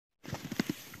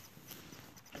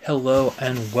Hello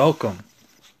and welcome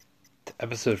to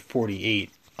episode 48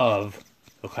 of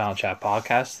the Clown Chat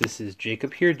podcast. This is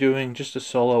Jacob here doing just a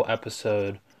solo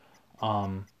episode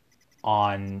on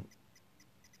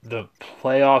the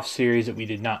playoff series that we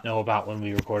did not know about when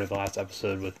we recorded the last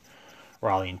episode with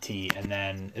Raleigh and T, and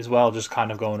then as well just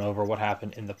kind of going over what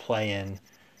happened in the play-in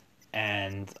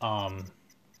and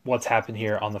what's happened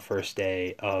here on the first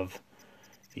day of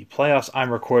the playoffs.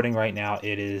 I'm recording right now.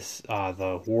 It is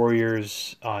the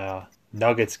Warriors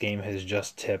Nuggets game has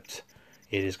just tipped.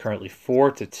 It is currently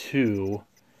 4-2.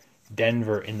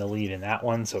 Denver in the lead in that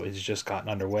one, so it's just gotten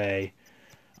underway.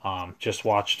 Just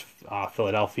watched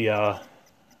Philadelphia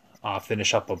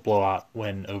finish up a blowout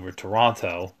win over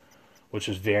Toronto, which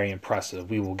was very impressive.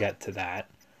 We will get to that.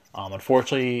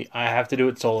 Unfortunately, I have to do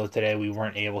it solo today. We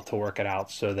weren't able to work it out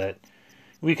so that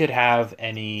we could have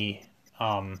any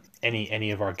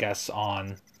of our guests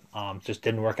on. Just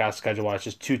didn't work out schedule wise.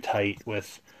 Just too tight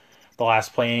with the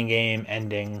last playing game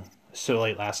ending so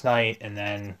late last night, and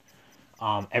then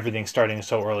everything starting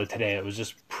so early today. It was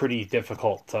just pretty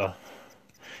difficult to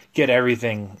get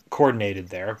everything coordinated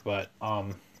there. But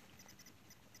so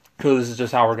this is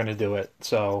just how we're going to do it.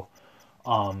 So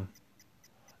I'm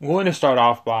going to start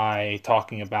off by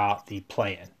talking about the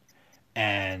play-in.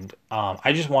 And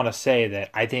I just want to say that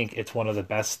I think it's one of the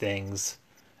best things,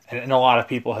 and a lot of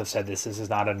people have said this is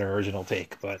not an original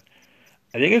take, but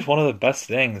I think it's one of the best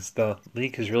things the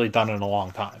league has really done in a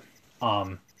long time.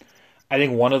 I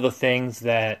think one of the things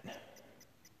that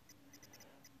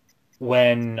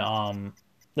when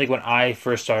when I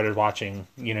first started watching,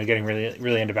 getting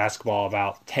really into basketball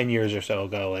about 10 years or so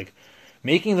ago, like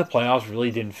making the playoffs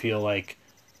really didn't feel like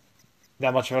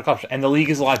that much of an accomplishment. And the league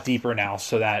is a lot deeper now,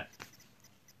 so that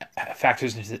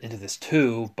factors into this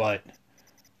too, but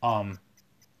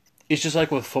it's just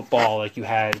like with football, like you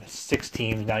had 6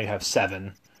 teams, now you have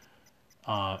 7.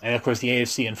 And of course the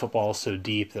AFC in football is so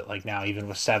deep that like now even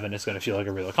with 7 it's going to feel like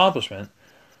a real accomplishment.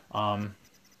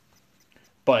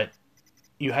 But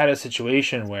you had a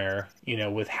situation where,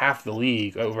 with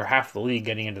over half the league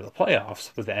getting into the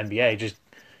playoffs with the NBA, just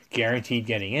guaranteed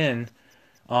getting in,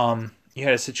 you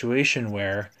had a situation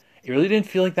where it really didn't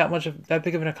feel like that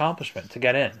big of an accomplishment to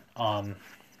get in.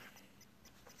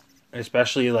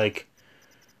 Especially like,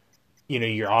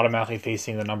 you're automatically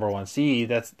facing the number 1 seed.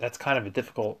 That's kind of a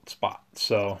difficult spot.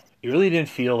 So it really didn't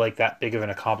feel like that big of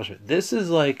an accomplishment. This is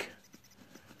like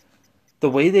the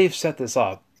way they've set this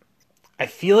up. I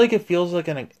feel like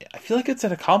it's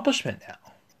an accomplishment now.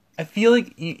 I feel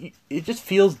like it just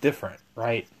feels different,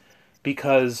 right?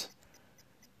 Because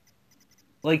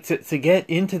like to get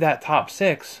into that top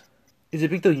 6 is a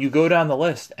big deal. You go down the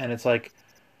list and it's like,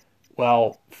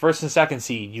 well, first and second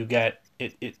seed, you get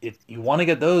it. You want to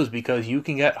get those because you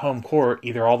can get home court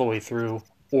either all the way through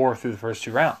or through the first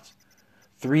 2 rounds.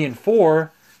 3 and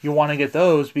 4, you want to get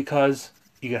those because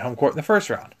you get home court in the first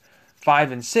round.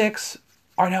 5 and 6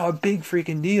 are now a big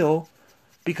freaking deal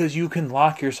because you can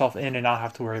lock yourself in and not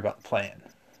have to worry about the play-in.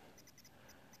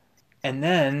 And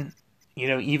then,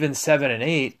 even 7 and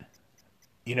 8,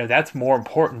 that's more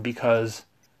important because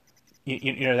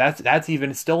that's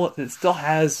even still, it still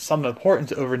has some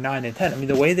importance over 9 and 10. I mean,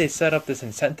 the way they set up this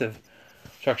incentive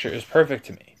structure is perfect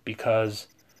to me because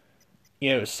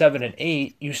 7 and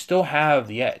 8, you still have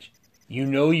the edge.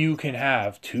 You can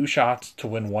have 2 shots to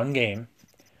win 1 game,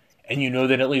 and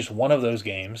that at least one of those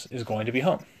games is going to be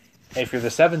home. If you're the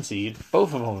 7 seed,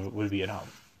 both of them would be at home.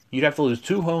 You'd have to lose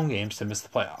 2 home games to miss the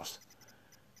playoffs,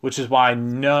 which is why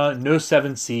no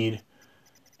 7 seed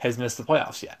has missed the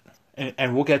playoffs yet.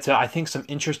 And we'll get to, I think, some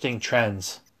interesting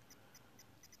trends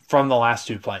from the last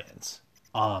 2 play-ins.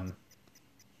 So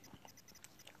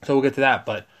we'll get to that.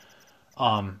 But,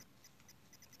 and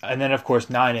then, of course,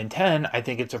 9 and 10, I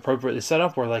think it's appropriately set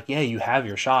up where, like, yeah, you have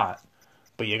your shot,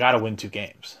 but you got to win 2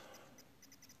 games.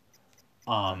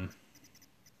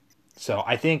 So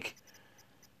I think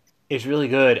it's really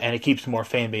good, and it keeps more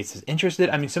fan bases interested.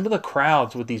 I mean, some of the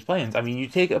crowds with these play-ins, I mean, you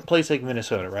take a place like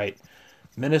Minnesota, right?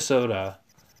 Minnesota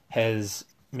has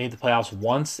made the playoffs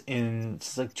once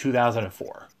since like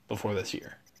 2004, before this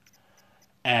year.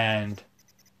 And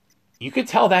you could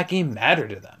tell that game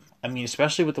mattered to them. I mean,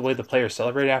 especially with the way the players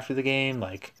celebrated after the game,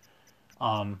 like,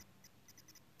 the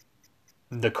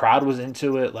crowd was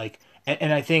into it, like,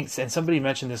 and I think, and somebody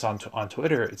mentioned this on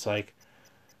Twitter, it's like,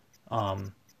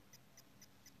 and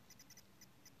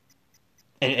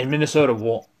Minnesota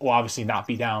will obviously not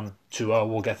be down 2-0.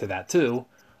 We'll get to that too.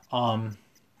 But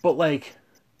like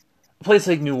a place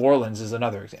like New Orleans is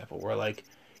another example where like,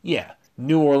 yeah,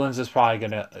 New Orleans is probably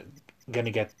gonna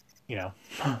get,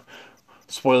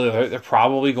 spoiler alert, they're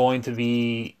probably going to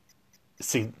be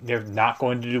they're not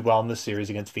going to do well in this series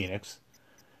against Phoenix.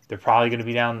 They're probably going to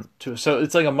be down to, so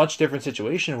it's like a much different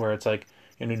situation where it's like,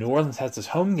 New Orleans has this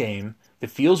home game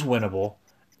that feels winnable,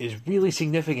 is really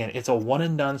significant. It's a one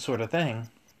and done sort of thing.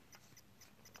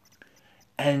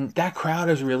 And that crowd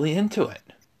is really into it.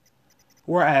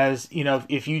 Whereas,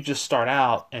 if you just start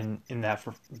out and in that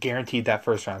guaranteed that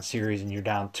first round series and you're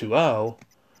down 2-0,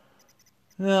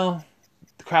 no,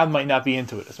 the crowd might not be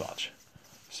into it as much.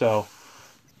 So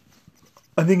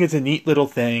I think it's a neat little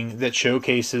thing that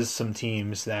showcases some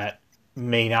teams that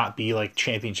may not be like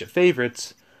championship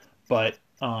favorites, but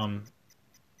I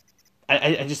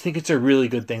just think it's a really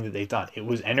good thing that they've done. It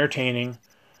was entertaining.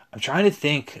 I'm trying to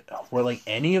think, were like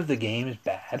any of the games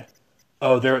bad?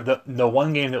 Oh, the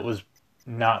one game that was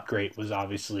not great was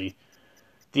obviously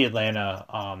the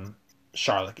Atlanta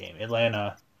Charlotte game.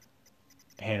 Atlanta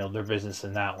handled their business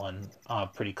in that one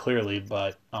pretty clearly,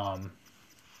 but I'm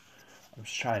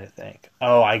just trying to think.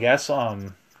 Oh, I guess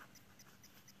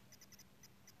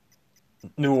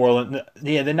New Orleans.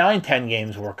 Yeah, the 9-10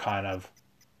 games were kind of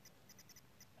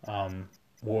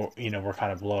were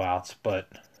kind of blowouts, but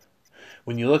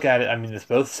when you look at it, I mean,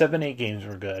 both 7-8 games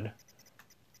were good,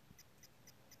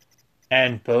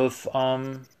 and both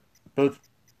 8-9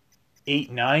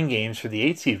 games for the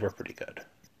 8 seed were pretty good.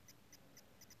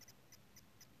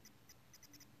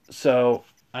 So,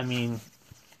 I mean,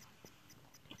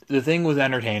 the thing was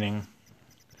entertaining.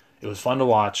 It was fun to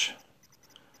watch.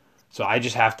 So I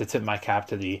just have to tip my cap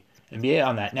to the NBA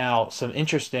on that. Now, some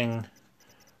interesting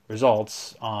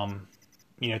results,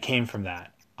 came from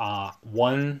that.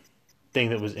 One thing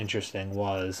that was interesting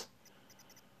was,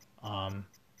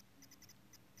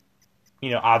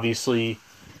 obviously,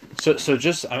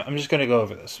 I'm just going to go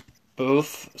over this.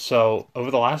 So over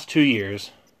the last 2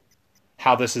 years,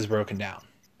 how this is broken down.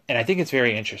 And I think it's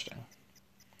very interesting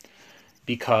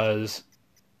because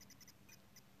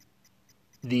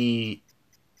the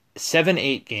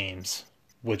 7-8 games,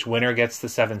 which winner gets the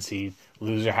 7 seed,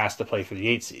 loser has to play for the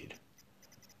 8 seed.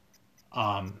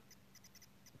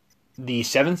 The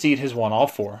 7 seed has won all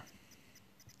 4.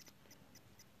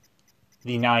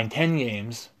 The 9-10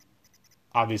 games,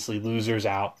 obviously losers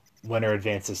out, winner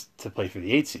advances to play for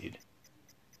the 8 seed.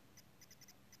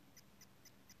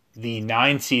 The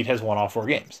 9 seed has won all 4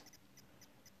 games.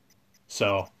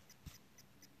 So,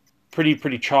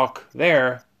 pretty chalk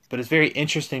there, but it's very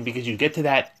interesting because you get to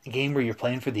that game where you're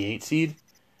playing for the 8 seed,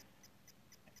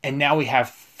 and now we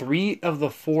have 3 of the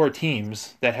 4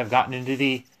 teams that have gotten into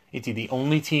the 8 seed. The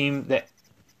only team that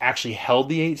actually held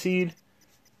the 8 seed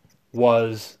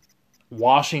was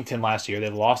Washington last year. They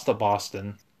lost to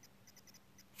Boston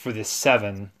for the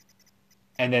 7,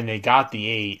 and then they got the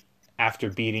 8 after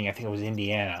beating, I think it was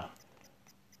Indiana.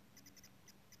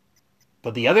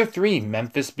 But the other 3,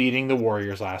 Memphis beating the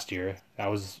Warriors last year, that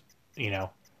was, a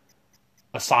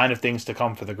sign of things to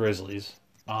come for the Grizzlies.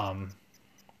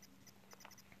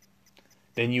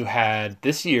 Then you had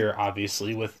this year,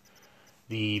 obviously, with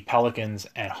the Pelicans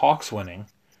and Hawks winning.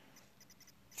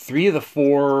 3 of the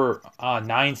 4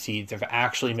 9 seeds have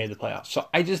actually made the playoffs. So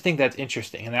I just think that's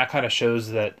interesting, and that kind of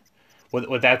shows that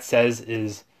what that says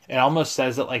is, it almost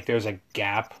says that like there's a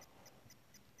gap.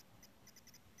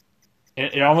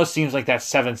 It almost seems like that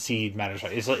 7 seed matters.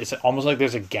 Right? It's almost like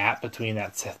there's a gap between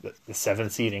the 7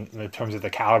 seed in terms of the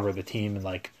caliber of the team and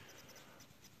like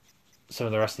some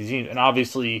of the rest of these teams. And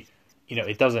obviously,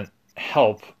 it doesn't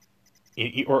help,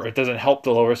 or it doesn't help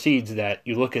the lower seeds that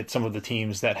you look at some of the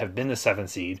teams that have been the 7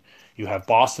 seed. You have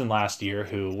Boston last year,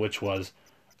 which was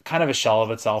kind of a shell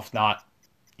of itself, not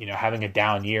having a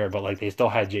down year, but like they still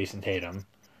had Jason Tatum.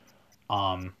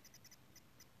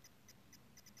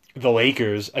 The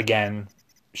Lakers, again,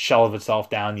 shell of itself,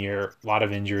 down year, a lot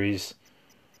of injuries,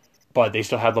 but they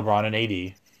still had LeBron and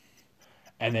AD.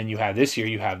 And then you have this year,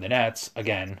 you have the Nets,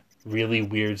 again, really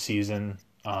weird season.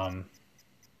 Probably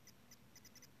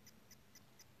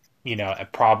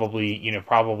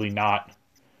not.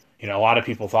 A lot of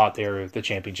people thought they were the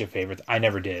championship favorites. I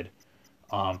never did,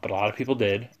 but a lot of people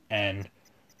did, and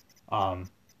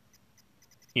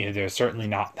they're certainly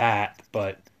not that,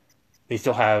 but they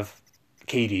still have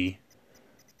KD.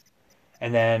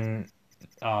 And then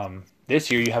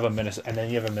this year you have a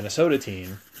Minnesota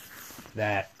team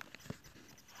that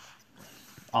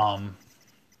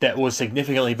that was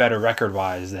significantly better record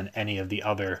wise than any of the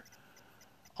other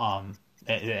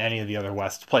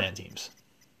West play-in teams.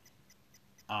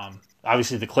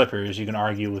 Obviously the Clippers, you can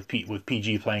argue with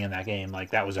PG playing in that game, like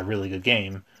that was a really good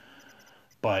game.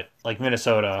 But like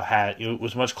Minnesota it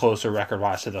was much closer record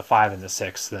wise to the 5 and the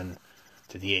 6 than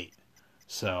to the 8.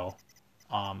 So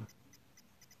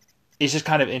it's just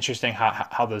kind of interesting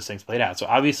how those things played out. So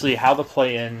obviously how the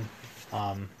play-in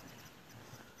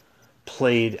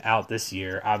played out this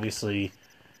year. Obviously,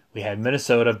 we had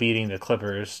Minnesota beating the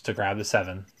Clippers to grab the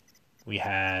 7. We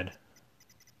had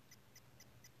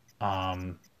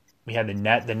we had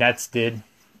the Nets did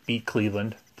beat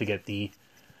Cleveland to get the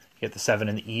 7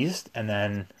 in the East, and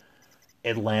then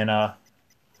Atlanta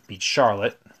beat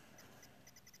Charlotte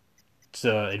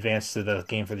to advance to the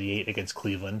game for the 8 against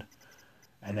Cleveland.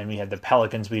 And then we had the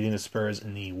Pelicans beating the Spurs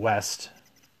in the West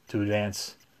to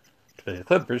advance to play the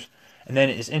Clippers. And then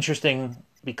it's interesting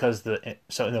because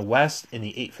in the West in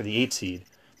the 8 for the 8 seed,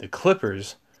 the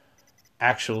Clippers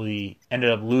actually ended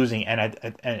up losing,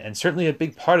 and certainly a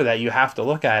big part of that, you have to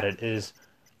look at it, is,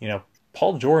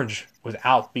 Paul George was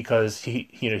out because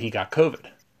he got COVID.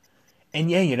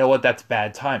 And yeah, you know what? That's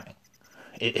bad timing.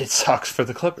 It sucks for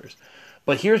the Clippers.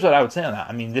 But here's what I would say on that.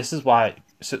 I mean, this is why.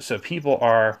 So people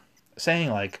are saying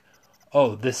like,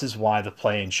 "Oh, this is why the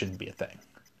play-in shouldn't be a thing,"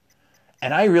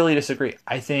 and I really disagree.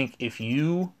 I think if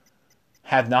you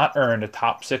have not earned a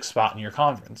top 6 spot in your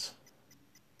conference,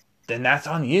 then that's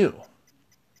on you.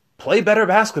 Play better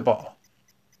basketball.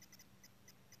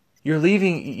 You're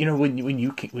leaving.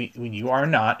 When you are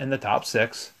not in the top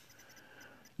 6,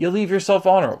 you leave yourself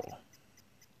vulnerable.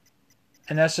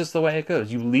 And that's just the way it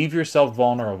goes. You leave yourself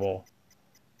vulnerable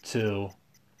to,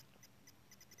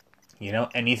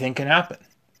 anything can happen.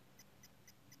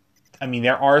 I mean,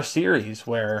 there are series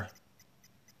where,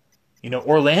 when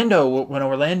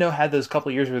Orlando had those couple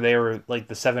of years where they were like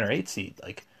the 7 or 8 seed,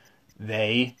 like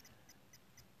they,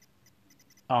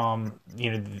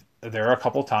 there are a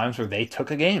couple of times where they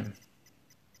took a game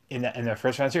in their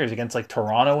first round series against like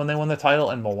Toronto when they won the title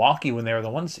and Milwaukee when they were the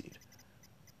 1 seed.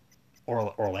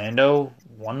 Or Orlando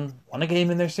won a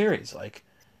game in their series,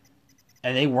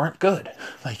 and they weren't good.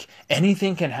 Like,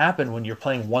 anything can happen when you're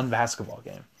playing one basketball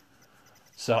game.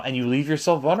 So, and you leave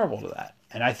yourself vulnerable to that.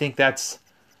 And I think that's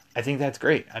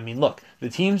great. I mean, look, the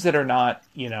teams that are not,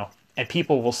 and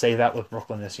people will say that with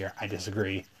Brooklyn this year. I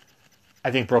disagree.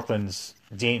 I think Brooklyn's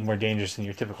more dangerous than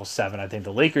your typical 7. I think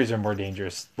the Lakers are more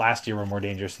dangerous. Last year were more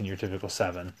dangerous than your typical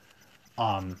 7.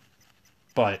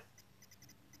 But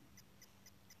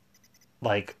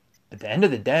like, at the end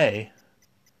of the day,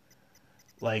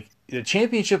 like, the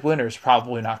championship winner is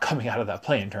probably not coming out of that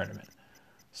play-in tournament.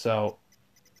 So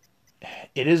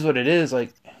it is what it is.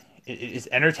 Like, it's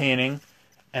entertaining,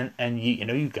 and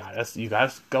you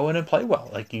gotta go in and play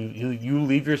well. Like, you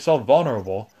leave yourself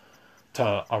vulnerable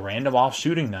to a random off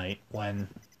shooting night when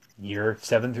you're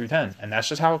 7 through 10, and that's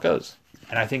just how it goes.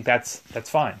 And I think that's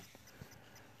fine.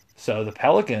 So the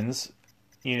Pelicans,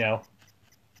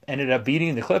 ended up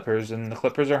beating the Clippers, and the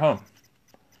Clippers are home.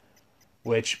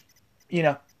 Which,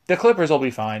 the Clippers will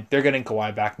be fine. They're getting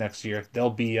Kawhi back next year. They'll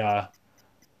be,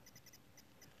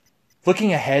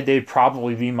 looking ahead, they'd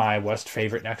probably be my West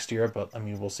favorite next year, but, I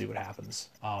mean, we'll see what happens.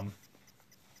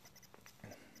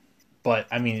 But,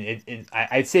 I mean,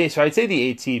 I'd say the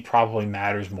 8 seed probably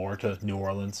matters more to New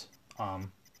Orleans, a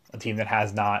team that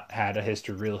has not had a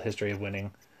real history of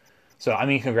winning. So, I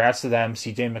mean, congrats to them.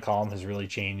 CJ McCollum has really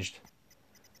changed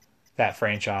that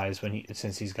franchise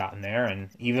since he's gotten there, and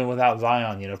even without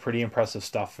Zion, pretty impressive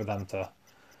stuff for them to.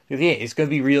 Yeah, it's going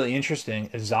to be really interesting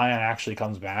if Zion actually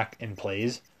comes back and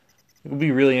plays. It will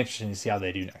be really interesting to see how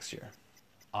they do next year.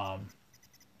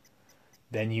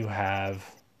 Then you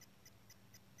have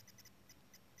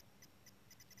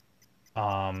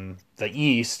the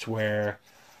East, where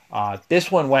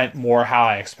this one went more how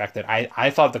I expected.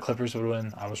 I thought the Clippers would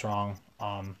win. I was wrong.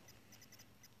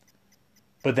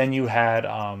 But then you had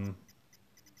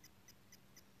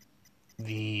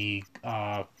the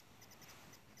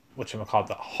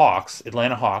the Hawks,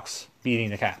 Atlanta Hawks, beating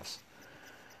the Cavs.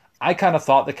 I kind of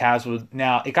thought the Cavs would.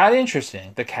 Now, it got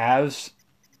interesting. The Cavs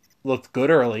looked good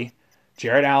early.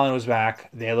 Jared Allen was back.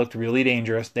 They looked really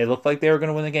dangerous. They looked like they were going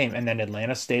to win the game. And then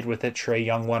Atlanta stayed with it. Trae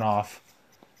Young went off.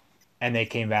 And they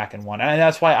came back and won. And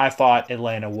that's why I thought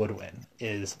Atlanta would win.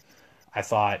 I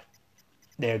thought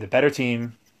they're the better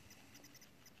team.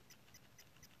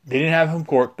 They didn't have home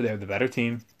court, but they're the better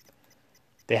team.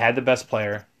 They had the best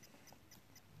player.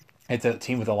 It's a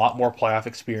team with a lot more playoff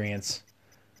experience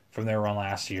from their run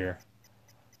last year.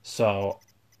 So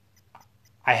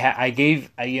I gave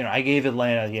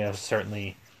Atlanta,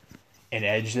 certainly an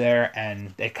edge there,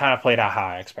 and it kind of played out how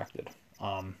I expected.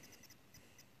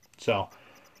 So,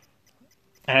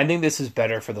 and I think this is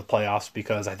better for the playoffs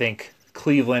because I think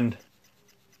Cleveland,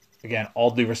 again,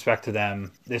 all due respect to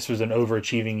them, this was an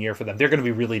overachieving year for them. They're going to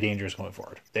be really dangerous going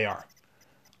forward. They are.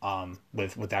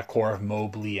 With that core of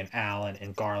Mobley and Allen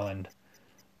and Garland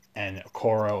and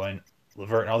Okoro and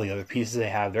LeVert and all the other pieces they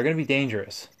have, they're going to be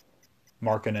dangerous.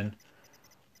 Markkanen.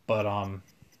 But,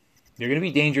 they're going to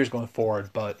be dangerous going forward,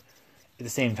 but at the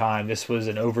same time, this was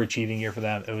an overachieving year for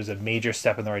them. It was a major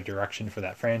step in the right direction for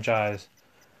that franchise,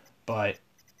 but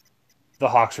the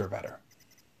Hawks were better.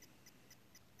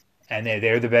 And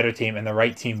they're the better team, and the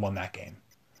right team won that game.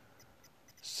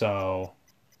 So,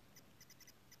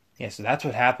 yeah, so that's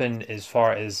what happened as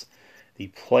far as the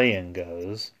play-in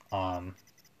goes.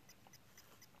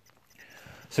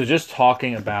 So just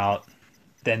talking about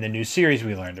then the new series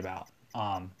we learned about.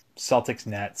 Celtics,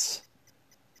 Nets,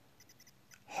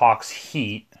 Hawks,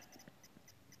 Heat,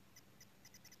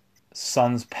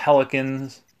 Suns,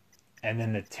 Pelicans, and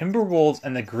then the Timberwolves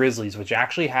and the Grizzlies, which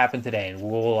actually happened today. And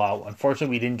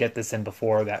unfortunately, we didn't get this in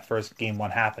before that first game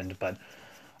one happened, but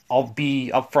I'll be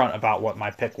upfront about what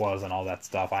my pick was and all that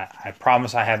stuff. I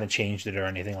promise I haven't changed it or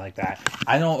anything like that.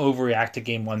 I don't overreact to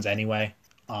game ones anyway.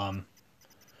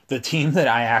 The team that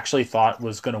I actually thought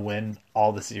was going to win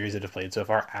all the series that have played so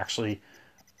far actually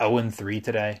 0-3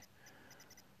 today.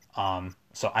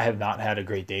 So I have not had a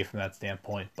great day from that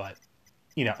standpoint. But,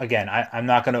 again, I'm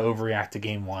not going to overreact to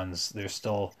game ones. There's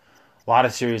still a lot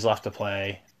of series left to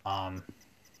play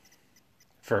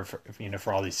for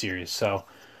all these series. So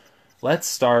let's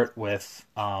start with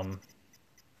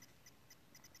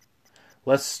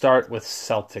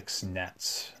Celtics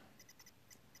Nets,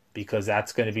 because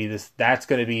that's going to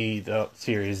be the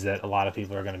series that a lot of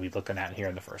people are going to be looking at here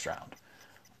in the first round.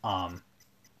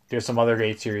 There's some other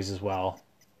great series as well.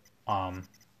 I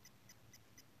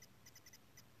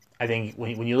think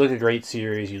when you look at great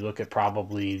series, you look at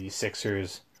probably the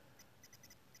Sixers.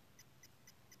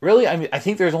 Really, I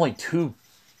think there's only two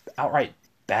outright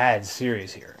bad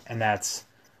series here, and that's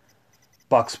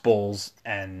Bucks, Bulls,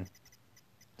 and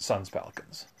Suns,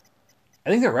 Pelicans. I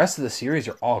think the rest of the series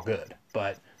are all good,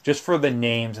 but just for the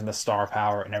names and the star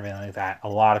power and everything like that, a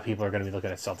lot of people are going to be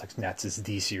looking at Celtics Nets as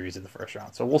the series in the first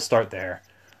round. So we'll start there.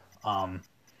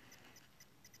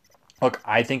 Look,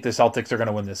 I think the Celtics are going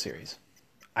to win this series.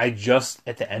 At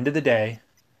the end of the day,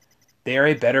 they are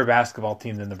a better basketball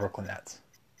team than the Brooklyn Nets.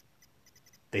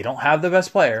 They don't have the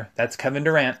best player. That's Kevin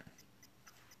Durant.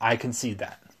 I concede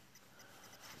that.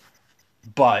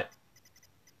 But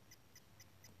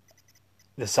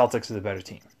the Celtics are the better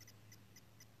team.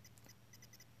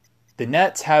 The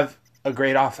Nets have a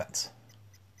great offense.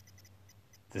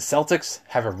 The Celtics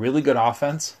have a really good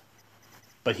offense,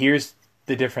 but here's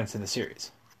the difference in the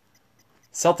series.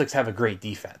 Celtics have a great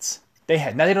defense.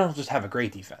 Now they don't just have a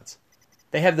great defense.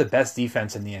 They have the best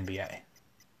defense in the NBA.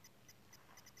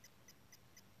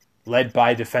 Led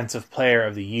by Defensive Player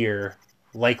of the Year,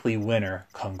 likely winner.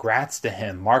 Congrats to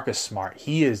him, Marcus Smart.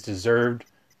 He has deserved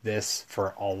this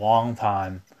for a long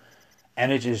time.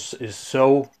 And it just is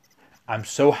so... I'm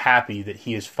so happy that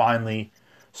he is finally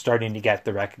starting to get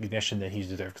the recognition that he's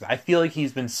deserved. Because I feel like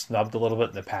he's been snubbed a little bit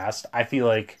in the past. I feel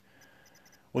like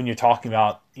when you're talking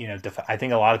about, I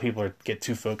think a lot of people get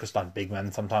too focused on big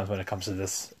men sometimes when it comes to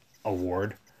this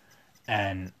award.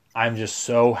 And I'm just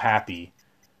so happy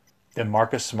that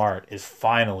Marcus Smart is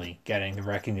finally getting the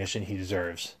recognition he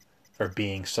deserves for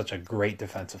being such a great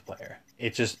defensive player.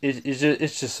 It's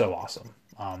just so awesome.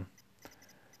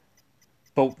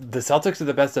 But the Celtics are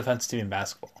the best defensive team in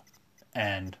basketball.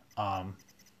 And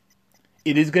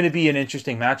it is going to be an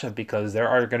interesting matchup because there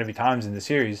are going to be times in the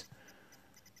series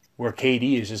where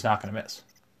KD is just not going to miss.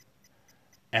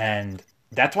 And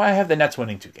that's why I have the Nets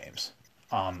winning 2 games.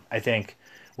 I think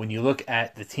when you look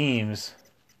at the teams,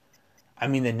 the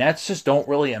Nets just don't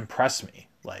really impress me.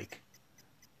 Like,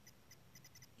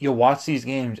 you'll watch these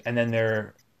games and then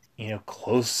they're,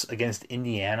 close against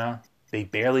Indiana. They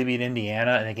barely beat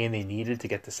Indiana in a game they needed to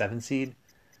get the 7th seed.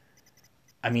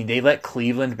 They let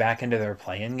Cleveland back into their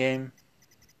play-in game.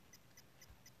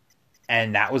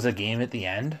 And that was a game at the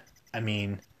end.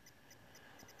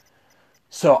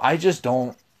 So I just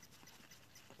don't...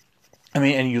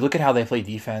 and you look at how they play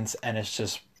defense, and it's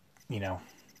just,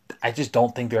 I just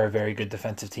don't think they're a very good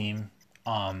defensive team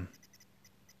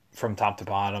from top to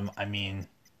bottom.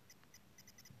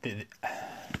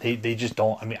 They just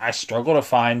don't... I struggle to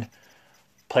find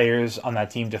players on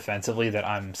that team defensively that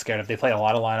I'm scared of. They play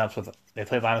lineups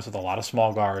with a lot of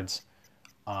small guards.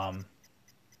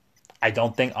 I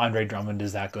don't think Andre Drummond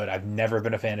is that good. I've never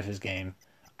been a fan of his game.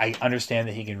 I understand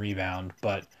that he can rebound,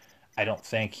 but I don't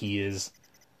think he is...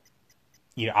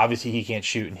 obviously he can't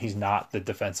shoot, and he's not the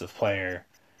defensive player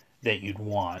that you'd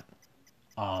want.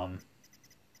 So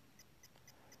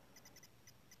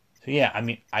yeah,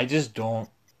 I just don't...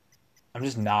 I'm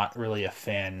just not really a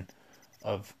fan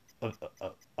of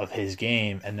his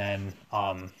game. And then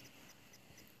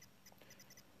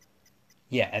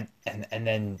and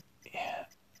then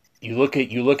you look at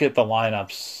the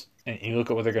lineups And you look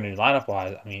at what they're going to do lineup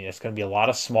wise. I mean, it's going to be a lot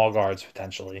of small guards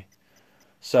potentially.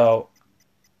 So,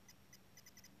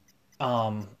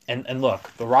 and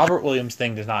look, the Robert Williams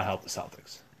thing does not help the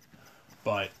Celtics,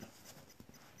 but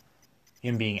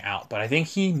him being out. But I think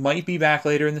he might be back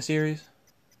later in the series.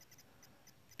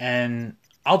 And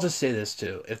I'll just say this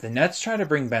too: if the Nets try to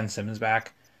bring Ben Simmons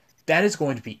back, that is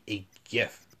going to be a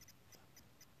gift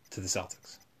to the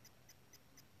Celtics.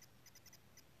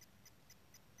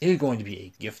 It is going to be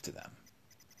a gift to them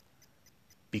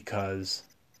because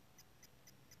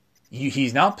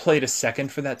he's not played a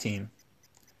second for that team.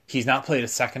 He's not played a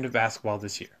second of basketball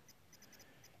this year.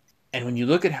 And when you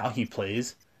look at how he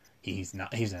plays, he's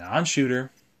a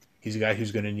non-shooter. He's a guy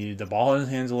who's going to need the ball in his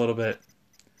hands a little bit.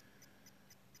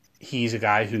 He's a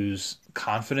guy whose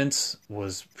confidence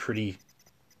was pretty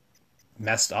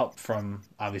messed up from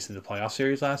obviously the playoff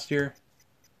series last year.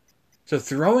 So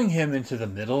throwing him into the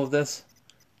middle of this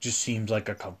just seems like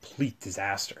a complete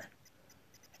disaster.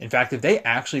 In fact, if they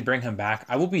actually bring him back,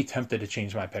 I will be tempted to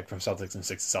change my pick from Celtics in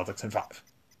 6 to Celtics in 5.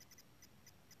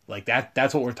 Like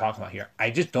that's what we're talking about here.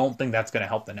 I just don't think that's going to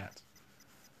help the Nets.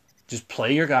 Just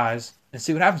play your guys and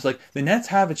see what happens. Like, the Nets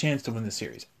have a chance to win the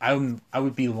series. I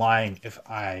would be lying if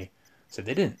I said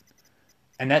they didn't.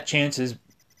 And that chance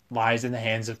lies in the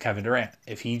hands of Kevin Durant.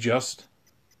 If he just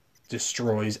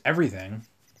destroys everything,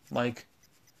 like,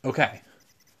 okay.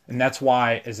 And that's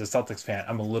why, as a Celtics fan,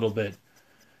 I'm a little bit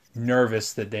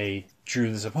nervous that they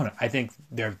drew this opponent. I think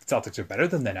their Celtics are better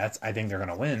than the Nets. I think they're going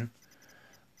to win.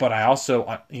 But I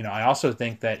also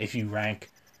think that if you rank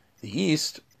the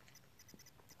East,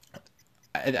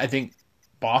 I think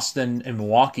Boston and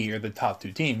Milwaukee are the top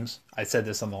 2 teams. I said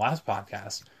this on the last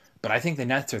podcast, but I think the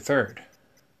Nets are third.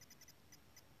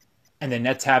 And the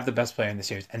Nets have the best player in the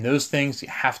series. And those things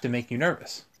have to make you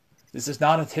nervous. This is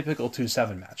not a typical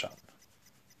 2-7 matchup.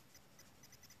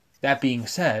 That being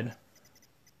said,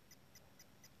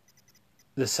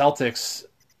 the Celtics,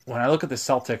 when I look at the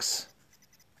Celtics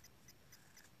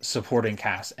supporting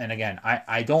cast, and again,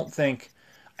 I don't think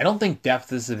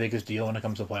depth is the biggest deal when it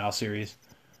comes to playoff series,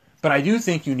 but I do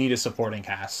think you need a supporting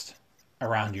cast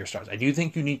around your stars. I do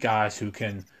think you need guys who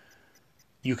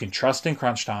you can trust in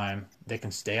crunch time. They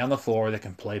can stay on the floor. They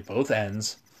can play both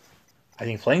ends. I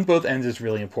think playing both ends is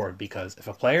really important because if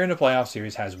a player in a playoff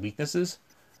series has weaknesses,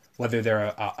 whether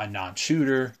they're a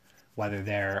non-shooter, whether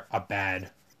they're a bad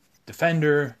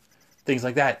defender, things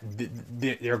like that,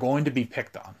 they're going to be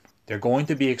picked on. They're going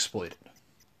to be exploited.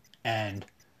 And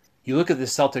you look at the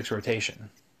Celtics rotation,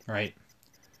 right?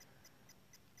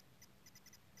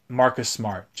 Marcus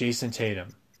Smart, Jason Tatum.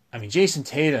 I mean, Jason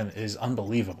Tatum is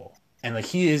unbelievable. And like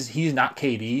he's not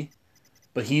KD,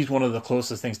 but he's one of the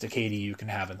closest things to KD you can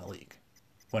have in the league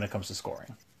when it comes to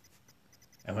scoring.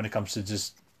 And when it comes to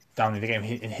just dominating the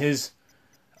game. And his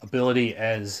ability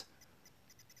as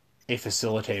a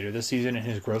facilitator this season and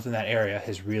his growth in that area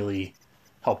has really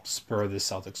helped spur the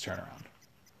Celtics turnaround.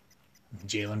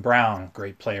 Jaylen Brown,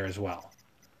 great player as well.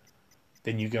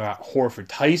 Then you go out Horford.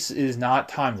 Tice is not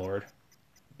Time Lord,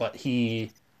 but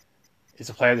he is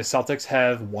a player the Celtics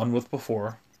have won with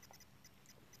before.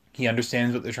 He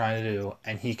understands what they're trying to do,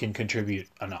 and he can contribute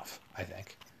enough, I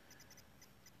think.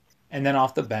 And then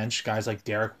off the bench, guys like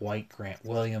Derek White, Grant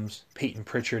Williams, Peyton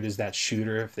Pritchard is that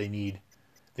shooter if they need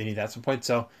that at some point.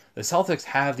 So the Celtics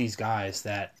have these guys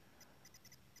that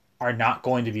are not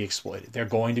going to be exploited. They're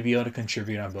going to be able to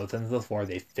contribute on both ends of the floor.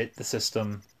 They fit the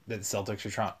system that the Celtics are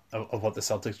trying of what the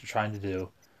Celtics are trying to do.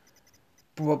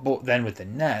 But then with the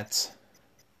Nets,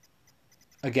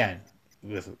 again,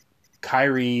 with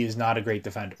Kyrie is not a great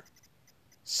defender.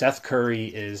 Seth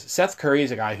Curry is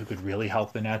a guy who could really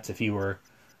help the Nets if he were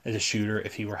as a shooter,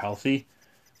 if he were healthy.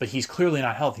 But he's clearly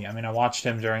not healthy. I mean, I watched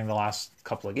him during the last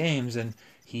couple of games, and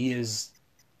he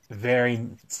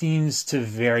seems to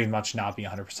very much not be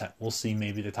 100%. We'll see.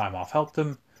 Maybe the time off helped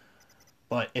him.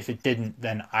 But if it didn't,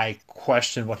 then I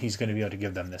question what he's going to be able to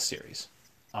give them this series.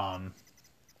 I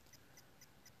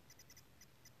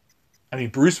mean,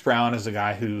 Bruce Brown is a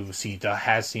guy who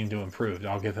has seemed to improve.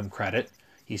 I'll give him credit.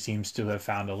 He seems to have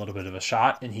found a little bit of a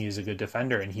shot, and he is a good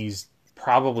defender, and he's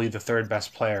probably the third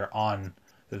best player on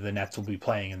that the Nets will be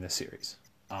playing in this series.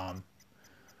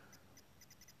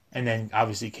 And then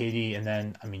obviously KD, and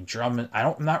then I mean Drummond.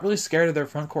 I'm not really scared of their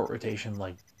front court rotation,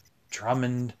 like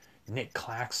Drummond, Nick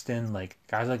Claxton, like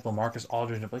guys like LaMarcus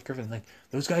Aldridge and Blake Griffin. Like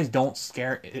those guys don't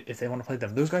scare if they want to play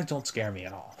them. Those guys don't scare me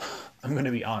at all. I'm going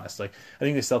to be honest. Like I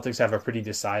think the Celtics have a pretty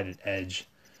decided edge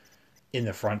in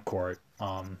the front court.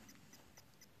 And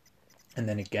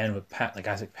then again with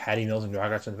guys like Patty Mills and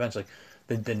Dragic on the bench, like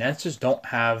the Nets just don't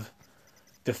have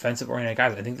defensive oriented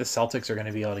guys. I think the Celtics are going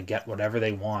to be able to get whatever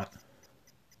they want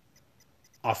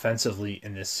offensively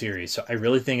in this series. So I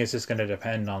really think it's just going to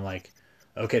depend on like,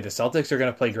 okay, the Celtics are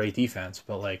going to play great defense,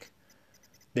 but like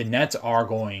the Nets are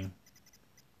going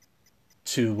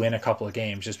to win a couple of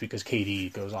games just because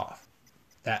KD goes off.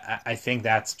 That I think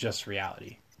that's just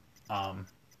reality. Um,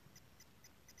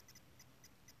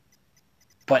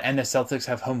 and the Celtics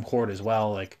have home court as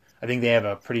well. Like I think they have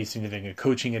a pretty significant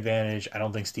coaching advantage. I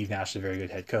don't think Steve Nash is a very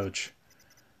good head coach.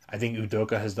 I think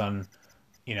Udoka has done,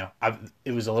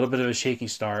 it was a little bit of a shaky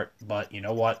start, but you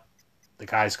know what? The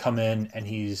guy's come in and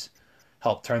he's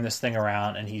helped turn this thing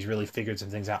around, and he's really figured some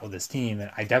things out with his team.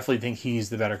 And I definitely think he's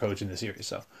the better coach in the series.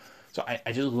 So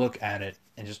I just look at it,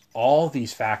 and just all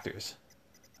these factors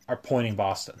are pointing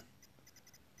Boston.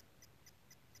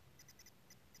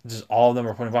 Just all of them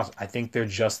are pointing Boston. I think they're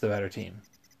just the better team,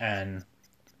 and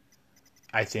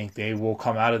I think they will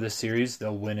come out of this series.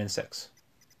 They'll win in 6.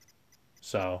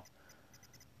 So,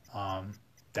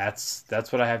 that's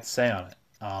what I have to say on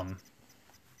it.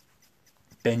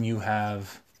 Then you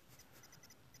have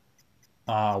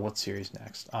what series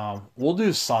next? We'll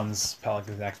do Suns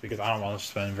Pelicans next because I don't want to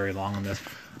spend very long on this.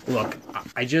 Look,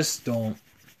 I just don't.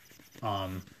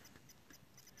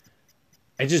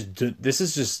 This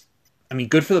is just. I mean,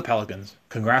 good for the Pelicans.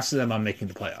 Congrats to them on making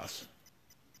the playoffs.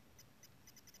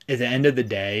 At the end of the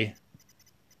day,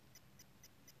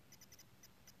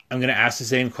 I'm going to ask the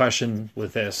same question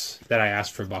with this that I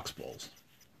asked for Bucks Bulls.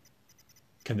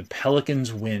 Can the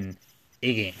Pelicans win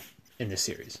a game in this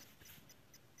series?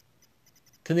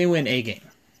 Can they win a game?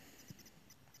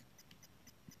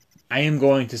 I am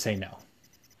going to say no.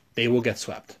 They will get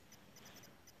swept.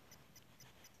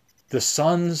 The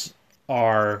Suns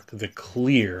are the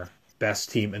clear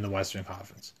best team in the Western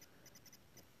Conference.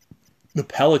 The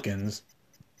Pelicans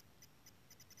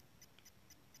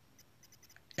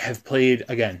have played,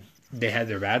 again, they had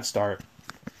their bad start.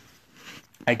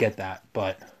 I get that,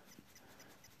 but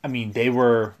I mean, they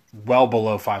were well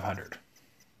below 500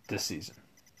 this season.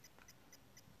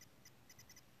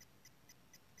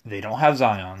 They don't have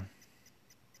Zion.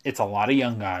 It's a lot of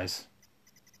young guys.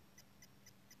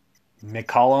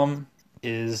 McCollum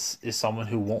is someone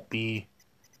who won't be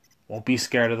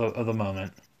scared of the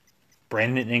moment.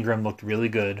 Brandon Ingram looked really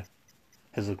good.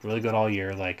 Has looked really good all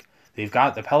year. Like they've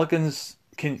got the Pelicans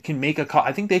can make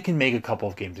I think they can make a couple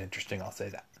of games interesting. I'll say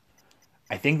that.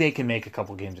 I think they can make a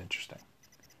couple of games interesting.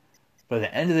 But at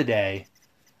the end of the day,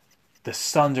 the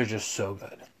Suns are just so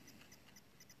good.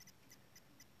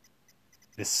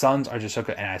 The Suns are just so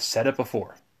good, and I've said it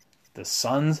before. The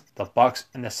Suns, the Bucks,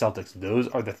 and the Celtics, those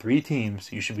are the 3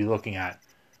 teams you should be looking at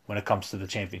when it comes to the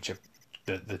championship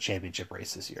the championship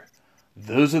race this year.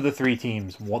 Those are the 3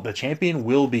 teams. The champion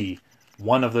will be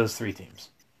one of those 3 teams.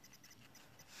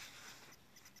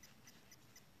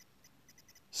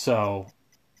 So,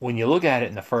 when you look at it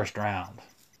in the first round,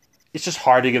 it's just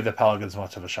hard to give the Pelicans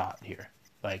much of a shot here.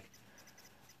 Like,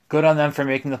 good on them for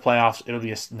making the playoffs. It'll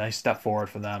be a nice step forward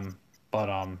for them. But,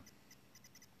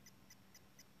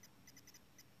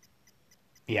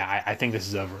 yeah, I think this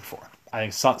is over at 4. I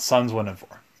think Suns win in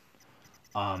 4.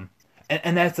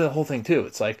 And that's the whole thing, too.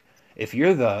 It's like, if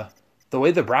you're the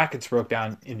way the brackets broke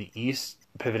down in the East,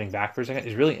 pivoting back for a second,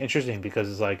 is really interesting because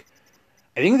it's like,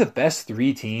 I think the best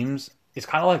 3 teams, it's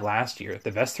kind of like last year.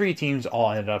 The best 3 teams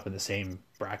all ended up in the same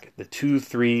bracket. The 2,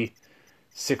 3,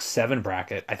 6, 7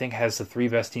 bracket, I think, has the 3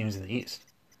 best teams in the East.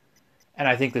 And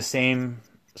I think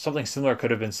something similar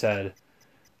could have been said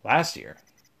last year.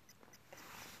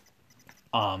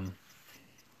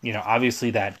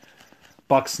 Obviously that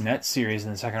Bucks Nets series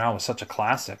in the second round was such a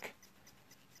classic.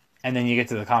 And then you get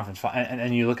to the conference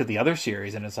and you look at the other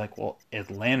series and it's like, well,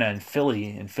 Atlanta and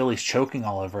Philly's choking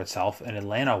all over itself, and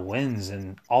Atlanta wins,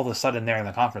 and all of a sudden they're in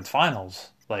the conference finals.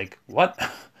 Like, what?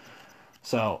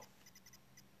 So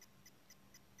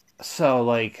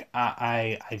like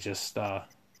I just kind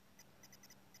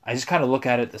of look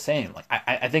at it the same. Like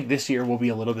I think this year will be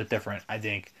a little bit different. I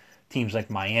think teams like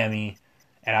Miami,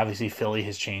 and obviously Philly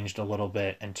has changed a little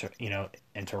bit, and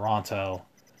in Toronto,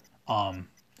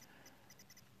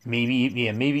 maybe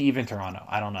even Toronto.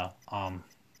 I don't know.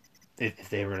 If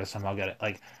they were to somehow get it,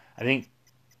 like I think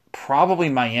probably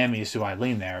Miami is who I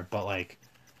lean there. But like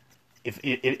if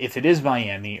it is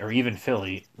Miami or even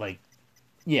Philly, like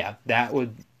yeah, that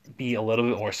would be a little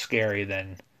bit more scary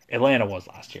than Atlanta was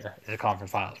last year in the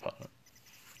conference finals opponent.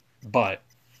 But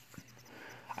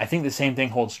I think the same thing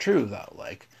holds true though.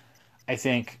 Like I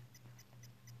think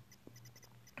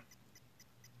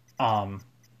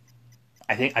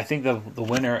I think the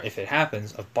winner, if it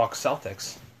happens, of Bucks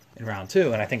Celtics in round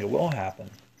 2, and I think it will happen.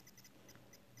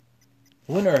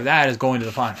 The winner of that is going to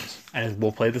the finals and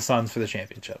will play the Suns for the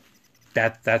championship.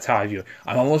 That's how I view it.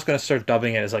 I'm almost going to start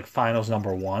dubbing it as like finals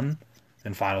number 1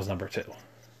 and finals number 2.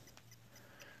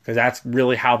 Because that's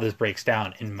really how this breaks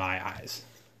down in my eyes.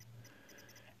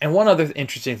 And one other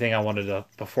interesting thing I wanted to,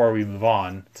 before we move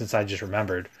on, since I just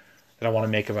remembered, that I want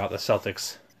to make about the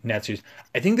Celtics Nets series.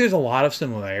 I think there's a lot of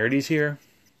similarities here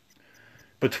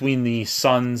between the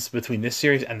Suns, between this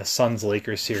series and the Suns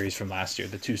Lakers series from last year,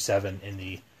 the 2-7 in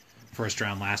the first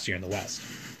round last year in the West.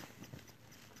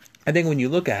 I think when you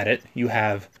look at it, you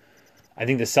have, I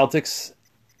think the Celtics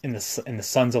in the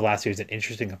Suns of last year is an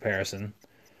interesting comparison.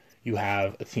 You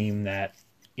have a team that,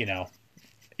 you know,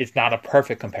 it's not a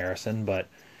perfect comparison, but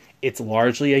it's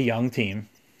largely a young team.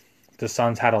 The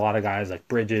Suns had a lot of guys like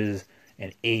Bridges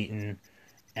and Ayton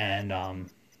and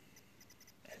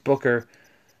Booker,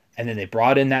 and then they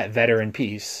brought in that veteran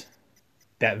piece,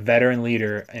 that veteran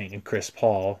leader in Chris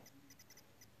Paul,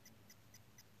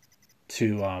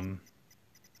 to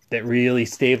that really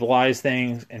stabilized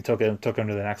things and took them to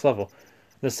the next level.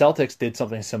 The Celtics did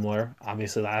something similar,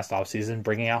 obviously, last offseason,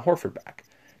 bringing Al Horford back.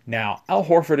 Now, Al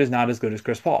Horford is not as good as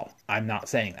Chris Paul. I'm not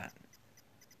saying that.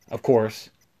 Of course,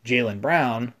 Jaylen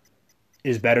Brown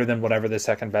is better than whatever the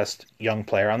second best young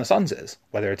player on the Suns is,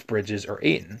 whether it's Bridges or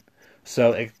Ayton.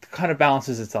 So it kind of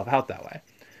balances itself out that way.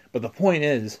 But the point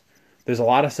is, there's a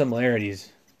lot of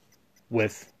similarities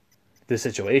with this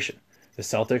situation. The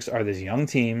Celtics are this young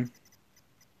team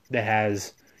that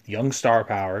has young star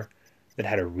power, that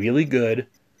had a really good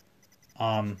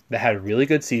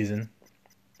season,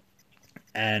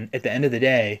 and at the end of the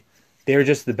day, they're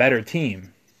just the better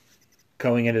team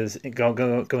going into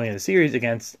the series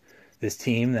against this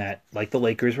team that, like the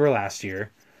Lakers were last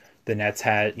year, the Nets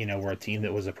were a team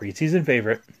that was a preseason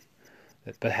favorite,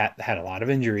 but had a lot of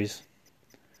injuries.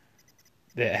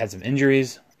 They had some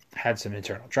injuries, had some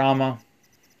internal drama,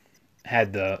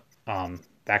 had the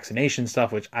vaccination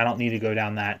stuff, which I don't need to go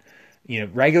down that.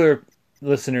 Regular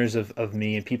listeners of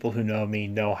me and people who know me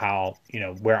know how,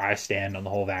 where I stand on the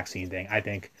whole vaccine thing. I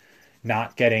think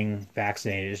not getting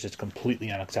vaccinated is just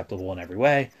completely unacceptable in every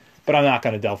way, but I'm not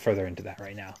going to delve further into that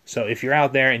right now. So if you're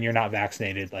out there and you're not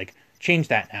vaccinated, change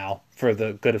that now for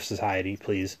the good of society,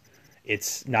 please.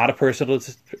 It's not a personal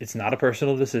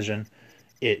decision.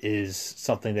 It is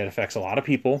something that affects a lot of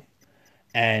people,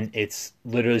 and it's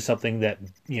literally something that,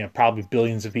 probably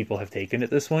billions of people have taken at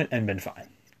this point and been fine.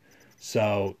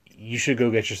 So you should go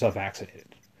get yourself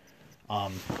vaccinated.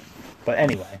 But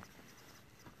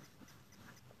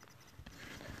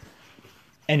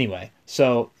anyway,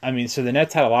 so the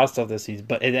Nets had a lot of stuff this season,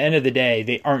 but at the end of the day,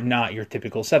 they aren't not your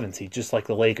typical 7 seed, just like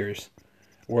the Lakers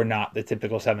were not the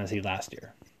typical 7 seed last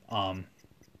year. And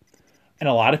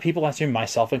a lot of people last year,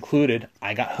 myself included,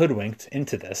 I got hoodwinked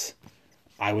into this.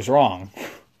 I was wrong.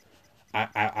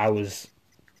 I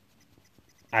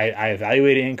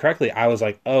evaluated it incorrectly. I was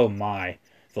like, oh my,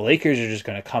 the Lakers are just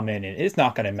going to come in, and it's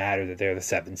not going to matter that they're the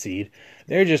 7th seed.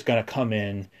 They're just going to come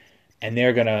in, and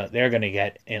they're gonna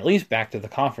get at least back to the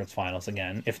conference finals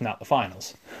again, if not the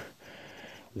finals.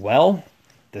 Well,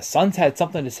 the Suns had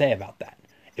something to say about that.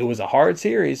 It was a hard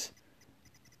series,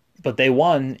 but they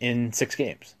won in 6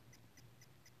 games.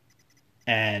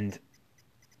 And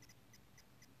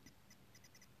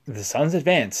the Suns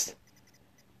advanced,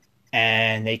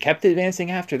 and they kept advancing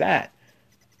after that.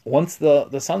 Once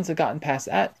the Suns had gotten past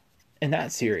that in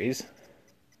that series,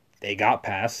 they got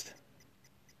past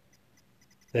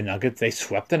the Nuggets. They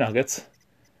swept the Nuggets,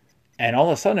 and all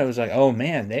of a sudden it was like, oh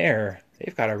man,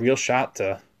 they've got a real shot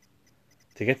to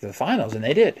get to the finals, and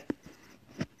they did.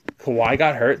 Kawhi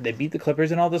got hurt. They beat the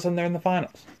Clippers, and all of a sudden they're in the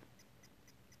finals.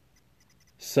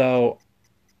 So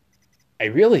I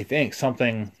really think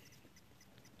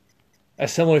a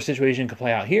similar situation could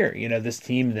play out here. This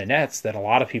team, the Nets, that a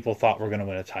lot of people thought were going to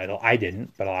win a title. I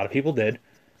didn't, but a lot of people did.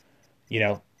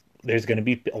 There's going to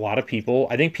be a lot of people.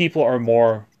 I think people are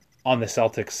more on the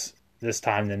Celtics this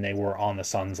time than they were on the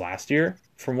Suns last year,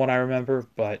 from what I remember.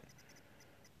 But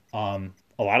a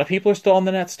lot of people are still on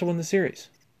the Nets to win the series.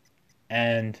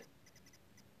 And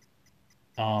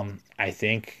I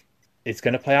think it's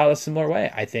going to play out a similar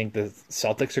way. I think the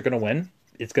Celtics are going to win.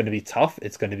 It's going to be tough.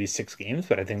 It's going to be 6 games,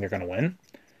 but I think they're going to win.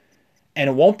 And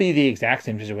it won't be the exact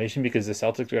same situation because the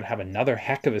Celtics are going to have another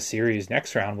heck of a series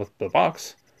next round with the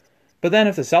Bucks. But then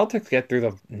if the Celtics get through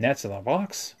the Nets and the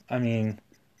Bucks,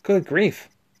 good grief.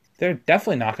 They're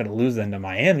definitely not going to lose them to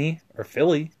Miami or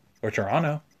Philly or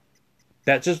Toronto.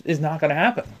 That just is not going to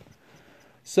happen.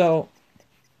 So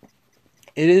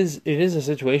it is a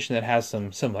situation that has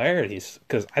some similarities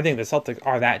because I think the Celtics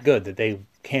are that good that they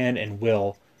can and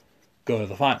will go to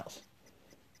the finals.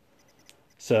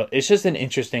 So it's just an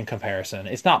interesting comparison.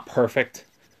 It's not perfect,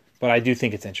 but I do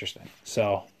think it's interesting.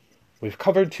 So we've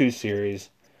covered 2 series.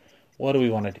 What do we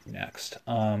want to do next?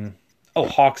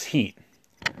 Hawks Heat.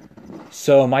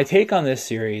 So my take on this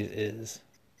series is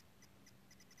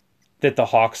that the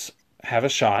Hawks have a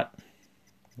shot.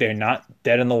 They're not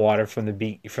dead in the water from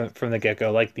the get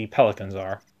go like the Pelicans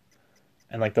are,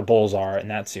 and like the Bulls are in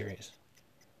that series.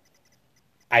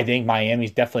 I think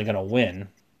Miami's definitely going to win.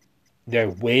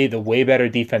 They're the way better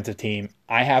defensive team.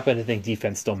 I happen to think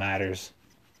defense still matters.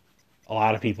 A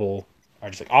lot of people are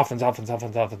just like offense, offense,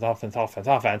 offense, offense, offense, offense,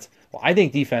 offense. Well, I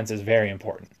think defense is very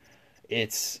important.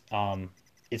 It's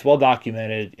well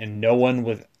documented, and no one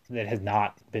that has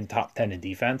not been top 10 in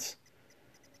defense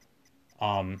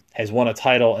has won a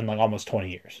title in like almost 20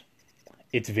 years.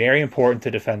 It's very important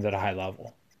to defend at a high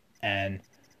level. And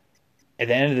at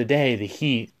the end of the day, the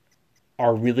Heat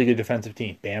are a really good defensive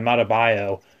team. Bam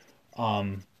Adebayo,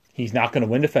 he's not going to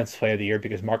win Defensive Player of the Year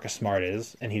because Marcus Smart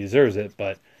is, and he deserves it,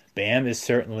 but Bam is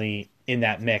certainly in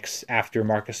that mix after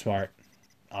Marcus Smart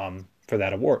for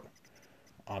that award.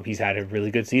 He's had a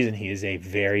really good season. He is a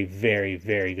very, very,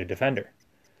 very good defender.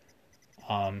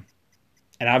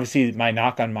 And obviously my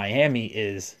knock on Miami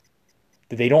is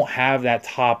that they don't have that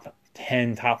top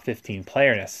 10, top 15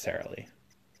 player necessarily.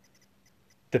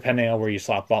 Depending on where you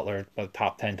slot Butler, but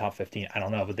top 10, top 15, I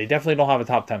don't know. But they definitely don't have a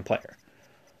top 10 player.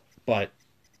 But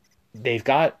they've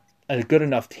got a good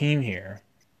enough team here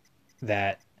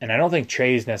that, and I don't think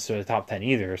Trey is necessarily top 10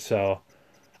 either. So,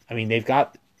 I mean, they've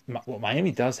got what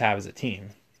Miami does have as a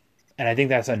team. And I think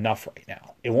that's enough right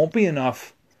now. It won't be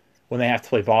enough when they have to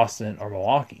play Boston or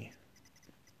Milwaukee.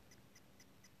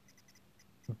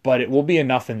 But it will be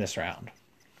enough in this round.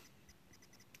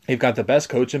 They've got the best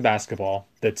coach in basketball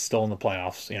that's still in the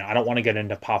playoffs. You know, I don't want to get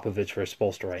into Popovich versus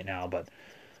Spoelstra right now, but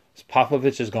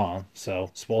Popovich is gone,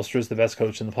 so Spoelstra is the best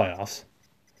coach in the playoffs.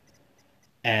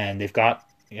 And they've got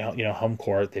home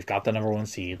court. They've got the number 1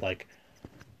 seed. Like,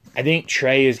 I think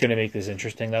Trey is going to make this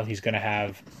interesting, though. He's going to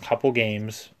have a couple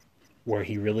games where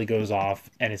he really goes off,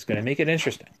 and it's going to make it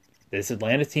interesting. This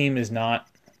Atlanta team is not,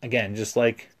 again, just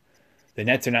like the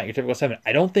Nets are not your typical 7.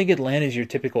 I don't think Atlanta is your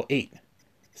typical 8.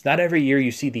 It's not every year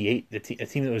you see a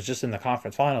team that was just in the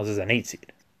conference finals is an 8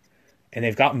 seed. And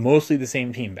they've got mostly the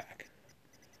same team back.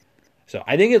 So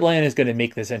I think Atlanta is going to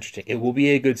make this interesting. It will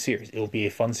be a good series. It will be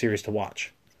a fun series to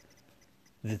watch.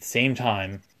 At the same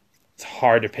time, it's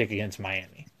hard to pick against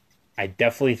Miami. I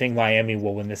definitely think Miami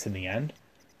will win this in the end.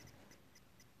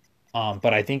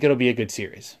 But I think it'll be a good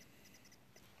series.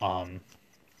 Atlanta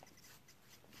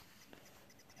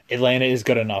is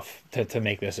good enough to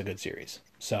make this a good series.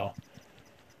 So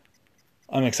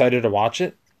I'm excited to watch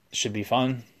it. It should be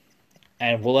fun.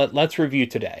 And let's review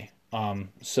today. And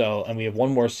we have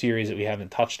one more series that we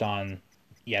haven't touched on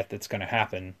yet that's going to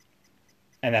happen.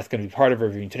 And that's going to be part of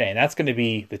reviewing today. And that's going to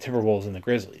be the Timberwolves and the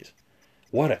Grizzlies.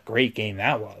 What a great game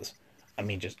that was. I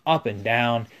mean, just up and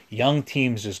down. Young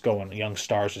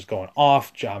stars just going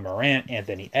off. Ja Morant,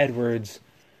 Anthony Edwards.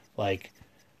 Like,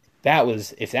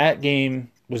 if that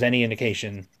game was any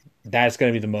indication, that's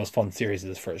going to be the most fun series of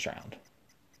this first round.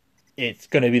 It's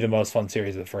going to be the most fun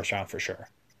series of the first round for sure.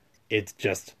 It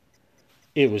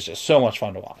was just so much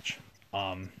fun to watch.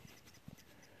 And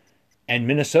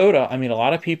Minnesota, I mean, a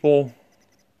lot of people,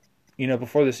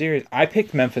 before the series, I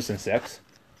picked Memphis in 6.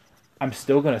 I'm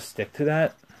still going to stick to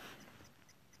that.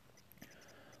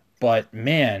 But,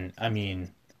 man, I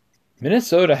mean,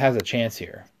 Minnesota has a chance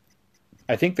here.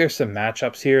 I think there's some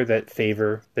matchups here that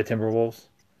favor the Timberwolves.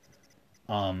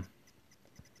 I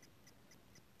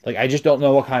just don't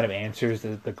know what kind of answers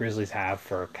the Grizzlies have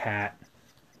for Cat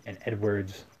and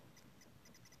Edwards.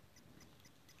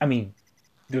 I mean,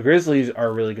 the Grizzlies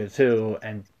are really good too,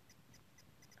 and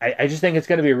I just think it's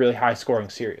going to be a really high-scoring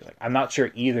series. Like, I'm not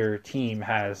sure either team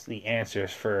has the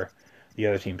answers for the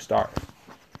other team's star.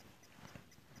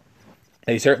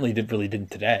 They certainly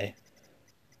didn't today.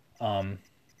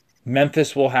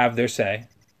 Memphis will have their say.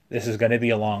 This is going to be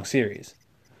a long series.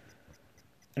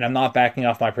 And I'm not backing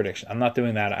off my prediction. I'm not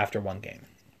doing that after one game.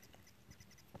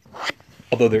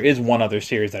 Although there is one other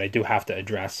series that I do have to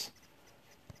address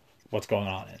what's going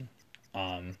on in.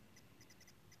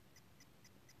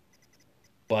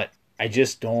 But I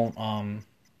just don't...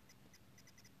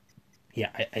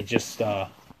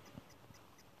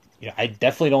 I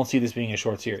definitely don't see this being a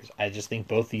short series. I just think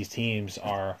both these teams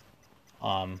are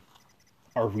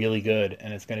really good,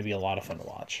 and it's going to be a lot of fun to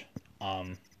watch.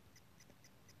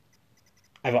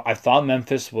 I thought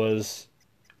Memphis was...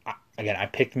 Again, I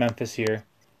picked Memphis here,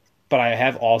 but I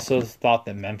have also thought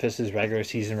that Memphis's regular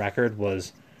season record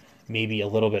was maybe a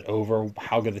little bit over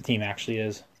how good the team actually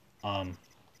is.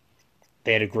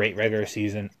 They had a great regular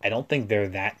season. I don't think they're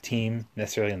that team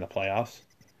necessarily in the playoffs.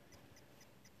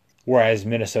 Whereas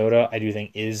Minnesota, I do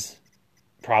think is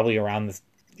probably around the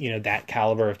that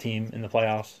caliber of team in the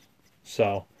playoffs.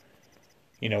 So,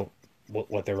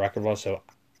 what their record was. So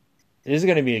this is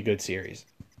going to be a good series.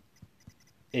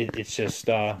 It's just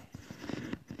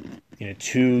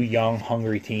two young,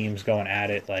 hungry teams going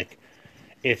at it. Like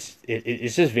it's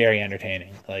just very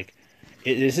entertaining. Like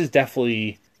this is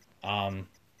definitely right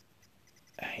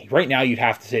now you'd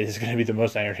have to say this is going to be the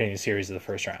most entertaining series of the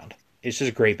first round. It's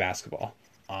just great basketball.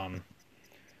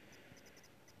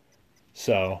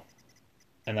 So,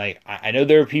 and like I know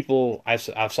there are people I've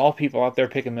saw people out there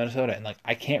picking Minnesota, and like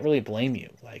I can't really blame you.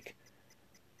 Like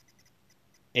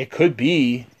it could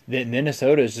be that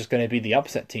Minnesota is just going to be the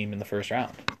upset team in the first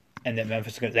round, and that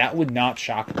Memphis is going. That would not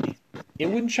shock me. It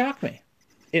wouldn't shock me.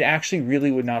 It actually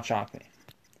really would not shock me.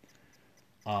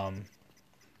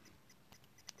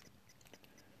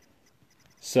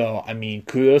 So I mean,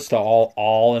 kudos to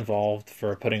all involved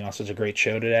for putting on such a great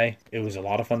show today. It was a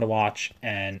lot of fun to watch,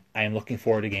 and I am looking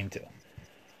forward to Game 2.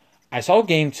 I saw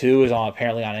Game 2 is on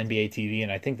apparently on NBA TV,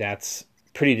 and I think that's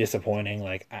pretty disappointing.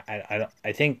 Like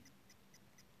I think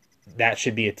that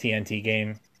should be a TNT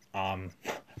game.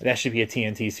 That should be a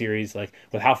TNT series. Like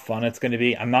with how fun it's going to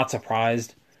be, I'm not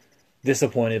surprised.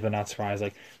 Disappointed, but not surprised.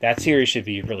 Like that series should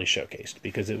be really showcased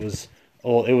because it was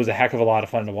a heck of a lot of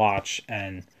fun to watch,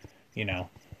 and you know,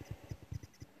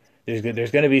 there's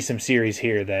going to be some series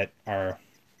here that are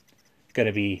going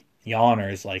to be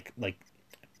yawners like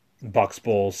Bucks,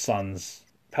 Bulls, Suns,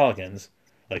 Pelicans.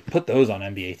 Like put those on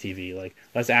NBA TV. Like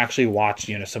let's actually watch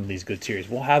some of these good series.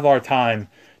 We'll have our time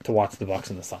to watch the Bucks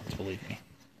and the Suns. Believe me.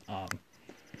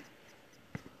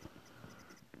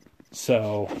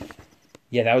 So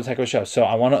yeah, that was a heck of a show. So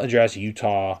I want to address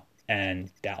Utah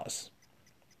and Dallas.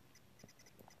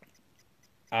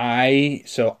 I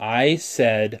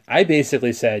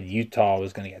basically said Utah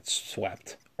was going to get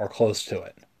swept or close to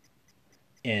it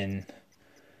in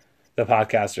the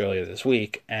podcast earlier this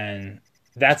week, and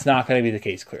that's not going to be the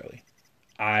case clearly.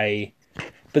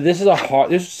 But this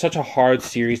is such a hard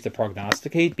series to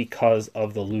prognosticate because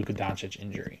of the Luka Doncic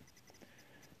injury.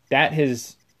 That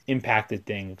has impacted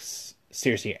things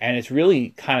seriously, and it's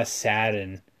really kind of sad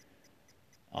and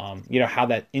how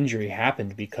that injury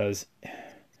happened, because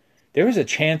there was a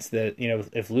chance that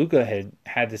if Luka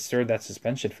had to serve that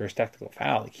suspension for his technical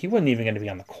foul, like, he wasn't even going to be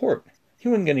on the court. He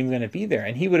wasn't even going to be there,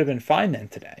 and he would have been fine then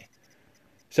today.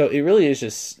 So it really is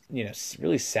just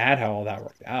really sad how all that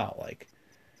worked out. Like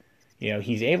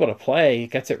he's able to play,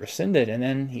 gets it rescinded, and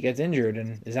then he gets injured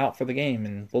and is out for the game,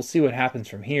 and we'll see what happens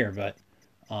from here. But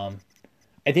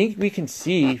I think we can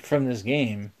see from this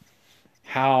game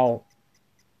how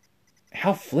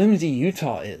flimsy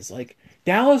Utah is. Like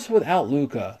Dallas without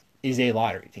Luka is a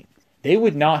lottery team. They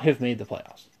would not have made the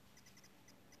playoffs.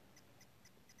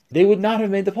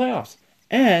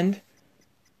 And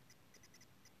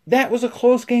that was a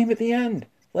close game at the end.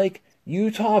 Like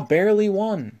Utah barely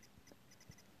won.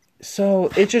 So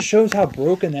it just shows how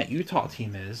broken that Utah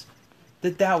team is,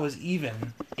 that was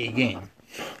even a game.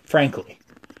 Frankly,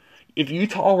 if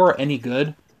Utah were any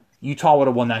good, Utah would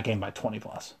have won that game by 20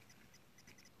 plus.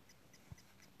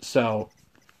 So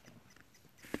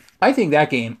I think that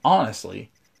game,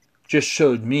 honestly, just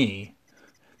showed me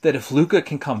that if Luka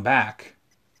can come back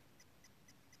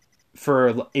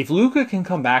for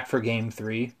Game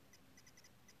 3,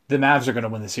 the Mavs are going to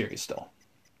win the series still.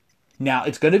 Now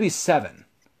it's going to be 7.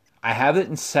 I have it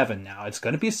in 7 now. It's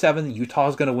going to be 7.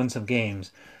 Utah's going to win some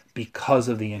games because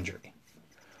of the injury.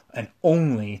 And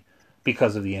only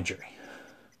because of the injury.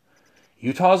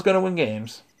 Utah's going to win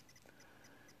games.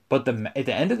 But at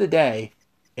the end of the day,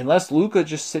 unless Luka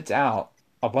just sits out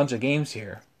a bunch of games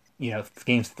here,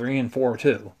 games 3 and 4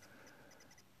 too,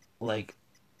 like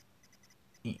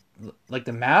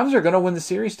the Mavs are going to win the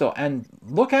series still. And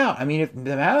look out. I mean, if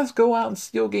the Mavs go out and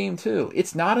steal Game 2,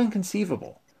 it's not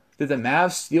inconceivable that the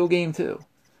Mavs steal Game 2.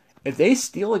 If they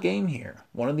steal a game here,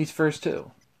 one of these first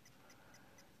two,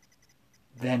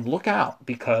 then look out,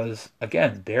 because,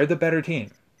 again, they're the better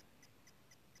team.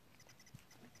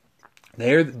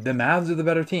 The Mavs are the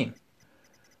better team.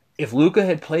 If Luka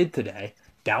had played today,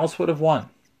 Dallas would have won.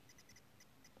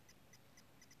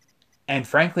 And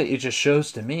frankly, it just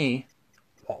shows to me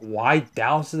why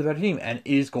Dallas is the better team, and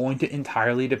is going to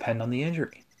entirely depend on the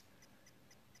injury.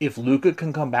 If Luka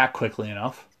can come back quickly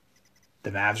enough,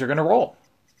 the Mavs are going to roll.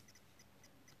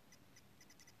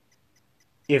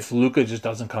 If Luka just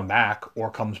doesn't come back, or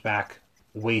comes back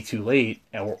way too late,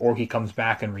 or he comes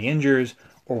back and re-injures,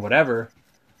 or whatever,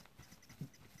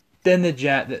 then the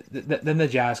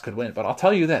Jazz could win. But I'll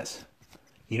tell you this.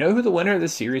 You know who the winner of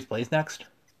this series plays next?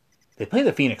 They play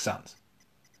the Phoenix Suns.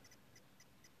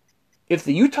 If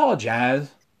the Utah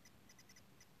Jazz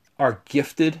are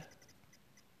gifted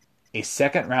a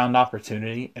second round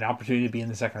opportunity, an opportunity to be in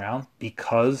the second round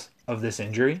because of this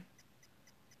injury,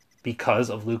 because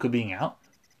of Luka being out,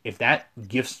 if that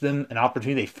gifts them an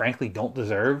opportunity they frankly don't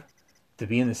deserve to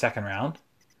be in the second round,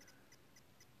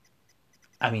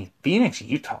 I mean, Phoenix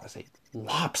Utah is a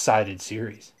lopsided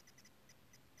series,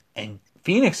 and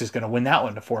Phoenix is going to win that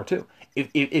one to 4-2.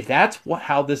 If that's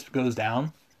how this goes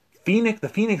down,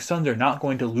 the Phoenix Suns are not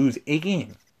going to lose a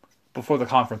game before the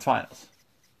conference finals.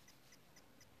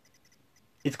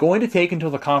 It's going to take until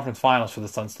the conference finals for the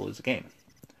Suns to lose a game.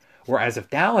 Whereas if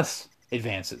Dallas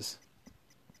advances,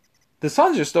 the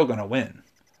Suns are still going to win,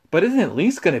 but it's at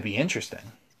least going to be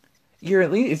interesting.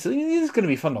 It's at least going to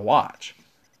be fun to watch.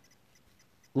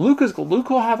 Luka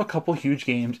will have a couple huge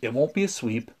games. It won't be a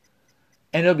sweep,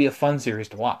 and it'll be a fun series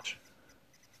to watch.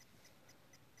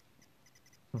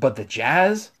 But the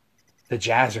Jazz are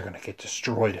going to get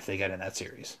destroyed if they get in that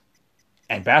series.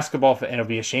 And it'll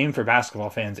be a shame for basketball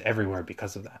fans everywhere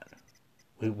because of that.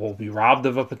 We will be robbed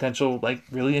of a potential,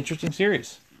 really interesting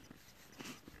series.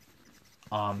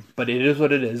 But it is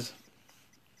what it is.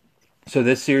 So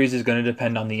this series is going to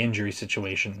depend on the injury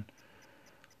situation.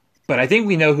 But I think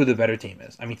we know who the better team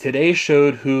is. I mean, today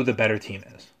showed who the better team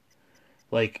is.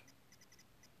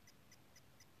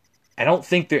 I don't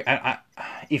think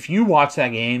if you watch that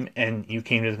game and you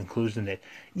came to the conclusion that,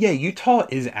 yeah, Utah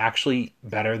is actually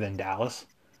better than Dallas,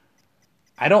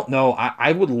 I don't know.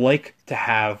 I would like to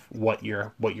have what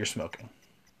you're smoking.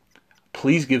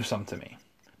 Please give some to me,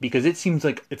 because it seems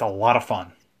like it's a lot of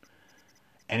fun,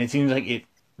 and it seems like it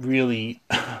really,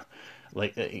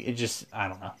 it just, I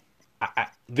don't know.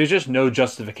 There's just no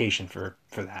justification for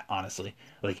that, honestly.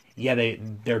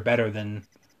 They're better than.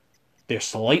 They're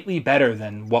slightly better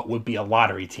than what would be a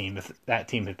lottery team if that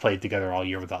team had played together all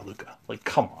year without Luka.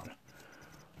 Come on.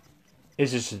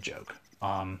 It's just a joke.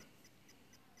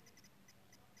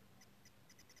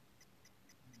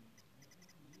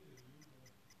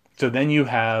 So then you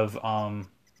have,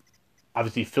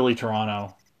 obviously,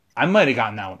 Philly-Toronto. I might have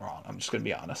gotten that one wrong. I'm just going to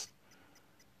be honest.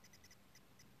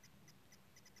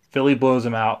 Philly blows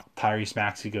them out. Tyrese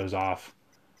Maxey goes off.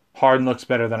 Harden looks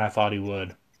better than I thought he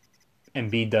would.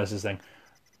 Embiid does his thing.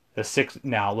 The Sixers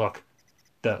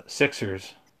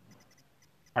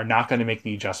are not going to make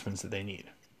the adjustments that they need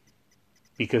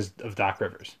because of Doc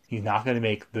Rivers. He's not going to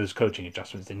make those coaching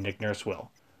adjustments, and Nick Nurse will.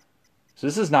 So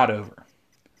this is not over.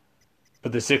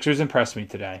 But the Sixers impressed me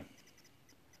today.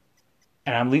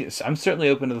 And I'm certainly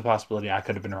open to the possibility I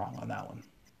could have been wrong on that one.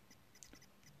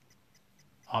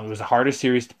 It was the hardest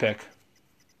series to pick.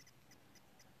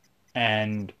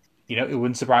 And, it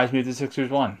wouldn't surprise me if the Sixers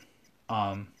won.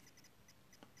 I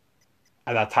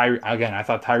thought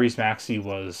Tyrese Maxey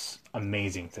was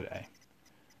amazing today.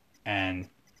 And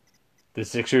the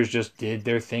Sixers just did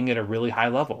their thing at a really high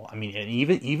level. I mean, and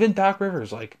even Doc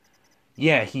Rivers,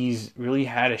 yeah, he's really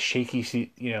had a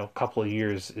shaky, couple of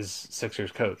years as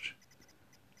Sixers coach.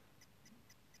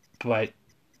 But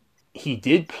he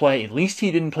did play, at least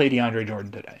he didn't play DeAndre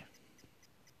Jordan today.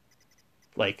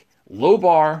 Low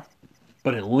bar,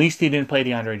 but at least he didn't play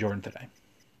DeAndre Jordan today.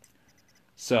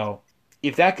 So,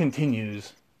 if that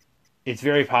continues, it's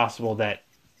very possible that,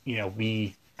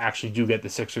 we actually do get the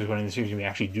Sixers winning the series, and we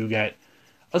actually do get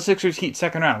a Sixers Heat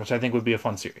second round, which I think would be a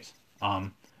fun series.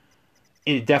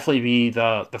 It'd definitely be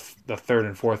the third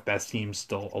and fourth best teams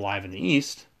still alive in the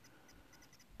East.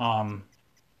 But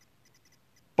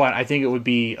I think it would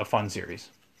be a fun series.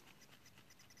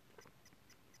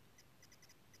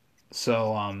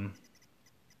 So,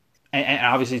 and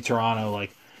obviously Toronto,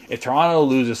 if Toronto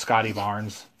loses Scotty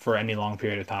Barnes for any long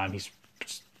period of time,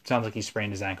 sounds like he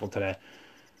sprained his ankle today,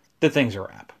 the thing's a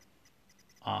wrap.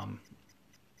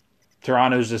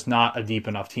 Toronto's just not a deep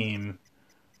enough team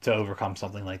to overcome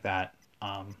something like that.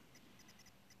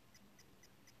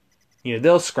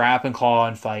 They'll scrap and claw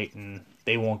and fight, and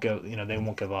they won't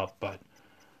give up, but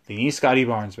they need Scotty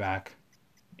Barnes back.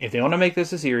 If they want to make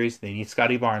this a series, they need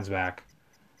Scotty Barnes back.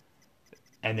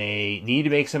 And they need to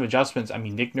make some adjustments. I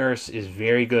mean, Nick Nurse is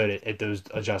very good at those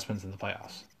adjustments in the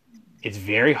playoffs. It's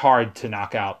very hard to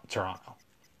knock out Toronto.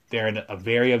 They're a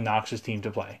very obnoxious team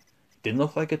to play. Didn't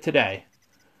look like it today.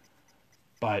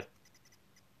 But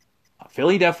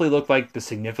Philly definitely looked like the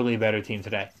significantly better team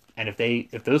today. And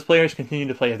if those players continue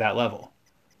to play at that level,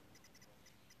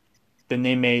 then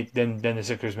the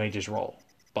Sixers may just roll.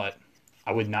 But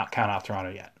I would not count out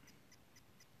Toronto yet.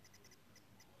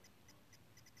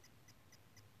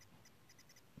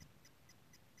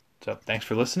 So thanks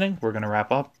for listening. We're going to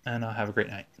wrap up, and have a great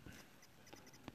night.